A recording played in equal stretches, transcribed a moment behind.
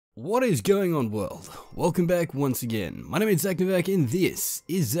What is going on, world? Welcome back once again. My name is NIGHTFAILS and this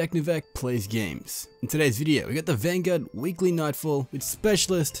is NIGHTFAILS Plays Games. In today's video, we got the Vanguard Weekly Nightfall with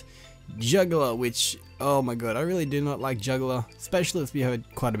Specialist, Juggler, which, oh my god, I really do not like Juggler. Specialist we have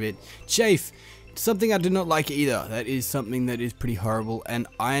quite a bit. Chafe, something I do not like either. That is something that is pretty horrible. And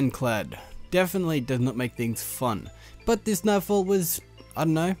Ironclad, definitely does not make things fun. But this Nightfall was, I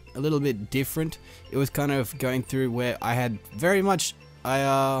don't know, a little bit different. It was kind of going through where I had very much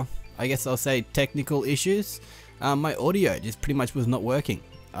I guess I'll say technical issues. My audio just pretty much was not working.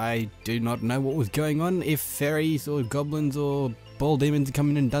 I do not know what was going on, if fairies or goblins or ball demons had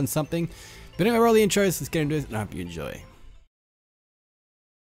come in and done something. But anyway, roll the intros, let's get into it, and I hope you enjoy.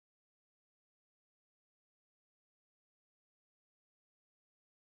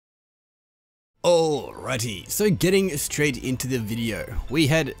 Alrighty, so getting straight into the video. We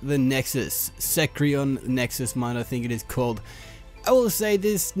had the Nexus, Secrion Nexus Mine I think it is called. I will say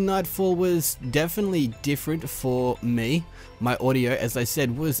this Nightfall was definitely different for me. My audio, as I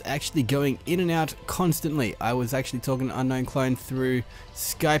said, was actually going in and out constantly. I was actually talking to Unknown Clone through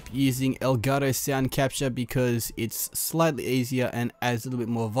Skype using Elgato sound capture because it's slightly easier and adds a little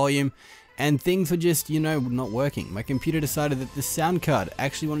bit more volume. And things were just, you know, not working. My computer decided that the sound card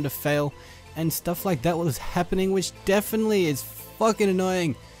actually wanted to fail and stuff like that was happening, which definitely is fucking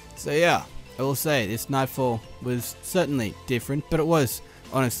annoying. So yeah. I will say this Nightfall was certainly different, but it was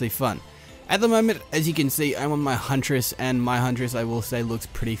honestly fun. At the moment, as you can see, I'm on my Huntress, and my Huntress I will say looks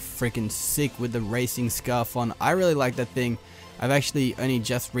pretty freaking sick with the racing scarf on. I really like that thing. I've actually only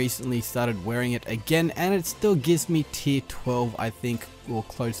just recently started wearing it again, and it still gives me tier 12 I think, or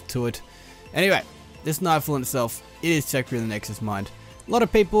close to it. Anyway, this Nightfall in itself, it is Sector of the Nexus Mind. A lot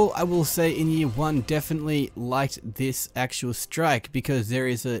of people, I will say, in year 1 definitely liked this actual strike because there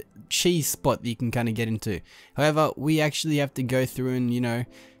is a cheese spot that you can kind of get into. However, we actually have to go through and, you know,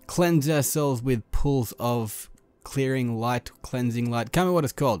 cleanse ourselves with pools of clearing light, cleansing light. Can't remember what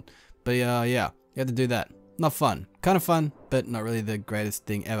it's called, but yeah, you have to do that. Not fun. Kind of fun, but not really the greatest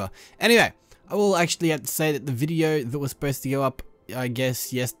thing ever. Anyway, I will actually have to say that the video that was supposed to go up, I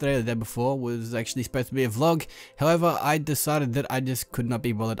guess yesterday or the day before, was actually supposed to be a vlog. However, I decided that I just could not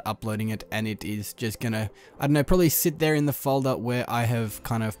be bothered uploading it, and it is just gonna, I don't know, probably sit there in the folder where I have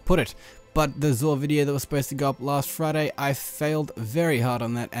kind of put it. But the Zor video that was supposed to go up last Friday, I failed very hard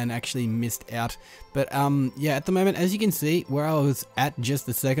on that and actually missed out. But yeah, at the moment, as you can see, where I was at just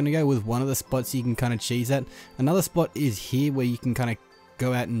a second ago was one of the spots you can kind of cheese at. Another spot is here where you can kind of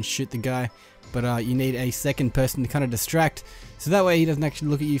go out and shoot the guy, but you need a second person to kind of distract, so that way he doesn't actually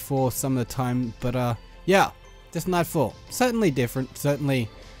look at you for some of the time. But yeah, this Nightfall, certainly different, certainly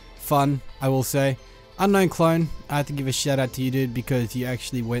fun, I will say. Unknown Clone, I have to give a shout out to you, dude, because you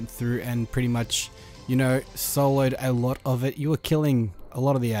actually went through and pretty much, you know, soloed a lot of it. You were killing a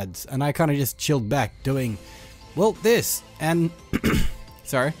lot of the ads, and I kind of just chilled back doing, well, this, and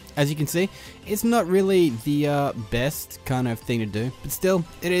sorry, as you can see, it's not really the best kind of thing to do, but still,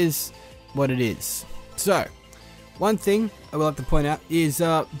 it is what it is. So, one thing I will have to point out is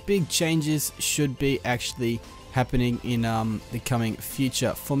big changes should be actually happening in the coming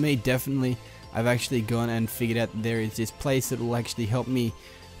future. For me, definitely, I've actually gone and figured out that there is this place that will actually help me,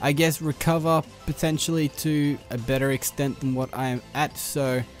 I guess, recover potentially to a better extent than what I am at.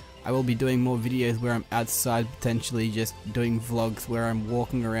 So I will be doing more videos where I'm outside, potentially just doing vlogs where I'm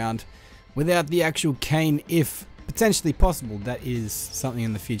walking around without the actual cane, if potentially possible. That is something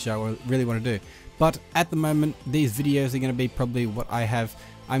in the future I really want to do. But at the moment, these videos are going to be probably what I have.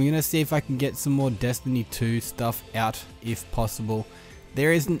 I'm going to see if I can get some more Destiny 2 stuff out if possible.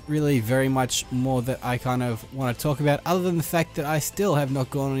 There isn't really very much more that I kind of want to talk about, other than the fact that I still have not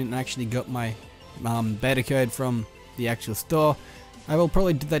gone in and actually got my beta code from the actual store. I will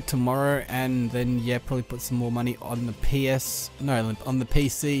probably do that tomorrow, and then yeah, probably put some more money on the on the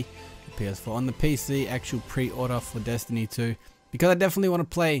PC, PS4, on the PC actual pre-order for Destiny 2, because I definitely want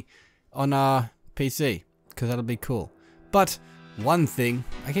to play on PC, because that'll be cool. But one thing,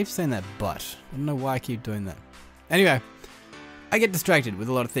 I keep saying that, but I don't know why I keep doing that. Anyway, I get distracted with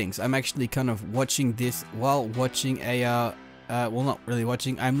a lot of things. I'm actually kind of watching this while watching a well, not really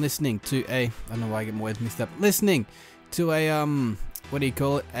watching, I'm listening to a, I don't know why I get my words mixed up, listening to a what do you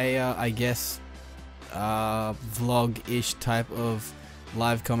call it, a I guess vlog-ish type of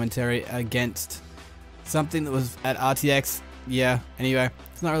live commentary against something that was at RTX. Yeah, anyway,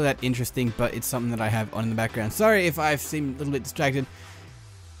 it's not really that interesting, but it's something that I have on in the background. Sorry if I seem a little bit distracted.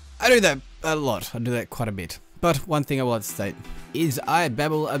 I do that a lot. I do that quite a bit. But one thing I want to state is I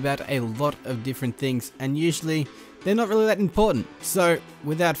babble about a lot of different things, and usually they're not really that important. So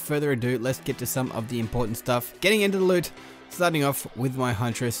without further ado, let's get to some of the important stuff. Getting into the loot, starting off with my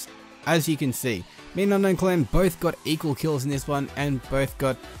Huntress. As you can see, me and Unknown Clan both got equal kills in this one and both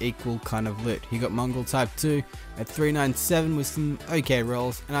got equal kind of loot. He got Mongol Type 2 at 397 with some okay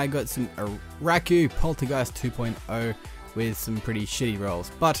rolls, and I got some Raku Poltergeist 2.0 with some pretty shitty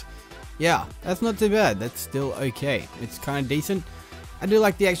rolls. But yeah, that's not too bad. That's still okay. It's kind of decent. I do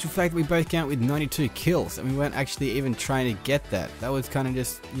like the actual fact that we both count with 92 kills and we weren't actually even trying to get that. That was kind of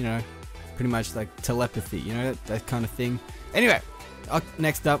just, you know, pretty much like telepathy, you know, that kind of thing. Anyway,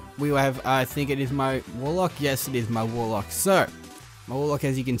 next up we have, I think it is my Warlock. Yes, it is my Warlock. So, my Warlock,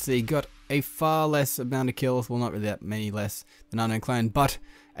 as you can see, got a far less amount of kills. Well, not really that many less than Unknown Clan, but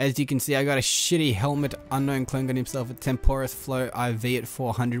as you can see, I got a shitty helmet. Unknown Clan got himself a Temporis Flow IV at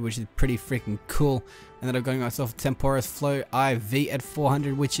 400, which is pretty freaking cool. And then I've got myself a Temporis Flow IV at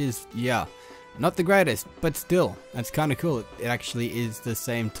 400, which is, yeah, not the greatest, but still, that's kind of cool. It actually is the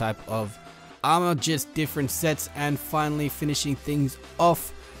same type of armor, just different sets. And finally finishing things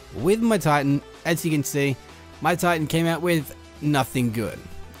off with my Titan. As you can see, my Titan came out with nothing good.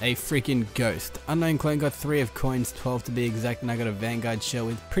 A freaking ghost. Unknown Clan got 3 of coins, 12 to be exact, and I got a Vanguard shell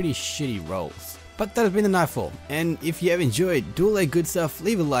with pretty shitty rolls. But that has been the Nightfall, and if you have enjoyed, do all that good stuff,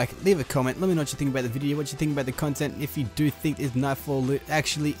 leave a like, leave a comment, let me know what you think about the video, what you think about the content, and if you do think this Nightfall loot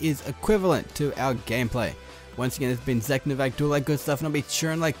actually is equivalent to our gameplay. Once again, it's been Zach Novak, do all that good stuff, and I'll be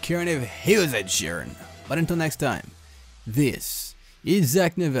cheering like Kieran if he was Ed Sheeran. But until next time, this is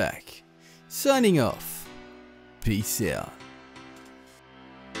Zach Novak, signing off. Peace out.